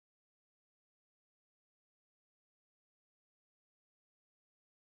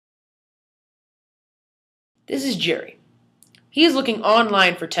This is Jerry. He is looking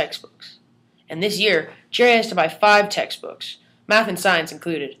online for textbooks. And this year, Jerry has to buy 5 textbooks, math and science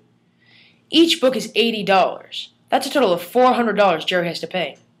included. Each book is $80. That's a total of $400 Jerry has to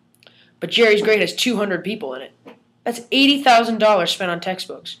pay. But Jerry's grade has 200 people in it. That's $80,000 spent on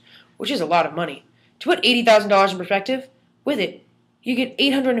textbooks, which is a lot of money. To put $80,000 in perspective, with it, you get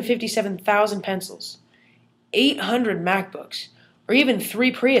 857,000 pencils, 800 MacBooks, or even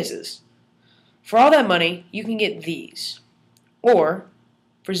 3 Priuses. For all that money, you can get these. Or,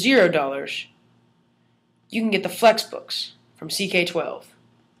 for $0, you can get the FlexBooks from CK12.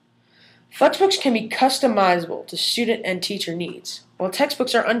 FlexBooks can be customizable to student and teacher needs, while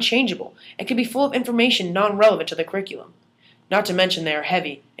textbooks are unchangeable and can be full of information non-relevant to the curriculum. Not to mention they are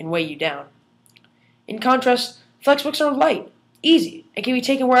heavy and weigh you down. In contrast, FlexBooks are light, easy, and can be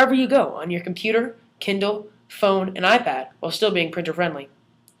taken wherever you go on your computer, Kindle, phone, and iPad while still being printer-friendly.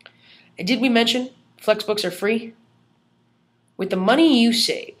 And did we mention FlexBooks are free? With the money you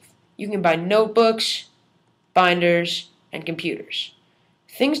save, you can buy notebooks, binders, and computers.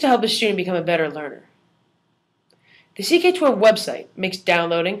 Things to help a student become a better learner. The CK12 website makes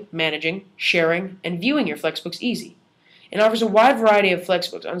downloading, managing, sharing, and viewing your FlexBooks easy, and offers a wide variety of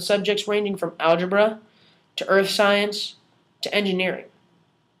FlexBooks on subjects ranging from algebra to earth science to engineering.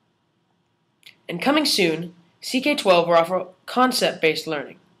 And coming soon, CK12 will offer concept-based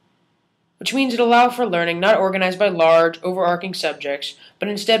learning, which means it'll allow for learning not organized by large, overarching subjects, but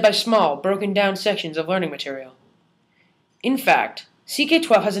instead by small, broken-down sections of learning material. In fact,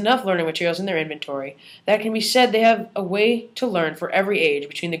 CK12 has enough learning materials in their inventory that it can be said they have a way to learn for every age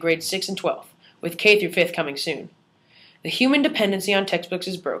between the grades 6 and 12, with K through 5th coming soon. The human dependency on textbooks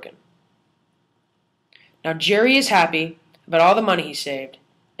is broken. Now Jerry is happy about all the money he saved,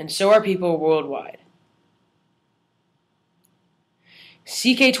 and so are people worldwide.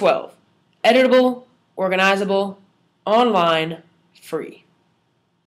 CK12, editable, organizable, online, free.